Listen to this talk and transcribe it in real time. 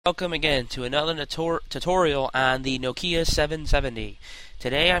Welcome again to another tutorial on the Nokia 770.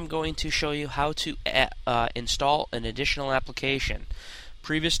 Today I'm going to show you how to install an additional application.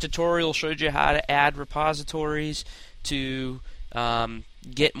 Previous tutorial showed you how to add repositories to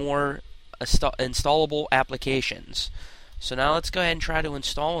get more installable applications. So now let's go ahead and try to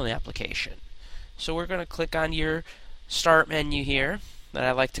install an application. So we're going to click on your Start menu here that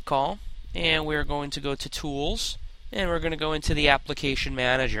I like to call, and we're going to go to Tools, and we're going to go into the Application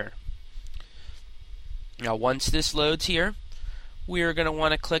Manager. Now once this loads here, we are going to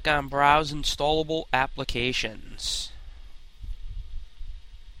want to click on Browse Installable Applications.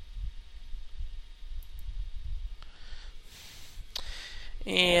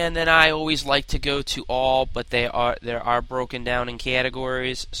 And then I always like to go to All, but there are broken down in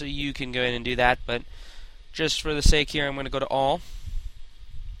categories, so you can go in and do that, but just for the sake here, I'm going to go to All.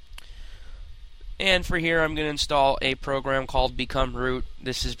 And for here, I'm going to install a program called Become Root.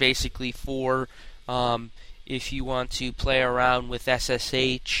 This is basically for if you want to play around with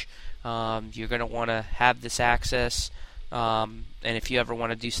SSH, you're going to want to have this access, and if you ever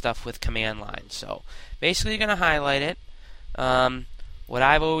want to do stuff with command line. So basically, you're going to highlight it. What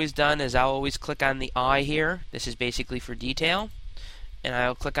I've always done is I'll always click on the I here. This is basically for detail, and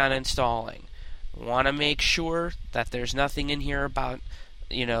I'll click on installing. Want to make sure that there's nothing in here about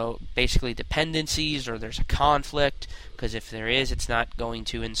basically dependencies or there's a conflict, because if there is, it's not going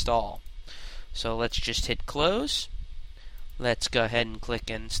to install. So let's just hit close. Let's go ahead and click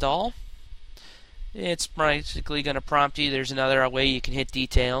install. It's basically going to prompt you. There's another way you can hit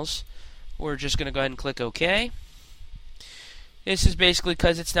details. We're just going to go ahead and click OK. This is basically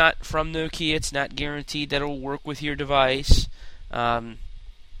because it's not from Nokia, it's not guaranteed that it will work with your device.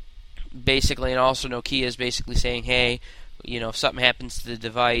 Basically, and also Nokia is basically saying, hey, if something happens to the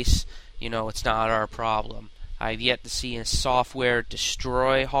device, it's not our problem. I've yet to see a software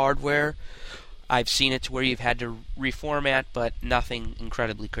destroy hardware. I've seen it to where you've had to reformat, but nothing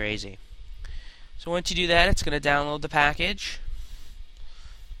incredibly crazy. So once you do that, it's going to download the package.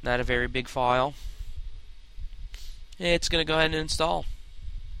 Not a very big file. It's going to go ahead and install.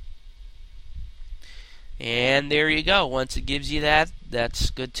 And there you go. Once it gives you that,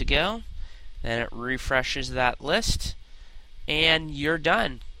 that's good to go. Then it refreshes that list, and you're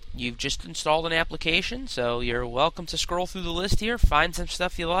done. You've just installed an application, so you're welcome to scroll through the list here, find some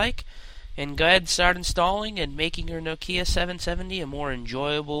stuff you like, and go ahead and start installing and making your Nokia 770 a more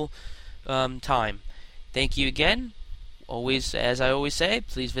enjoyable time. Thank you again. Always, as I always say,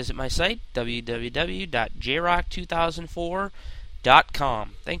 please visit my site,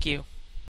 www.jrock2004.com. Thank you.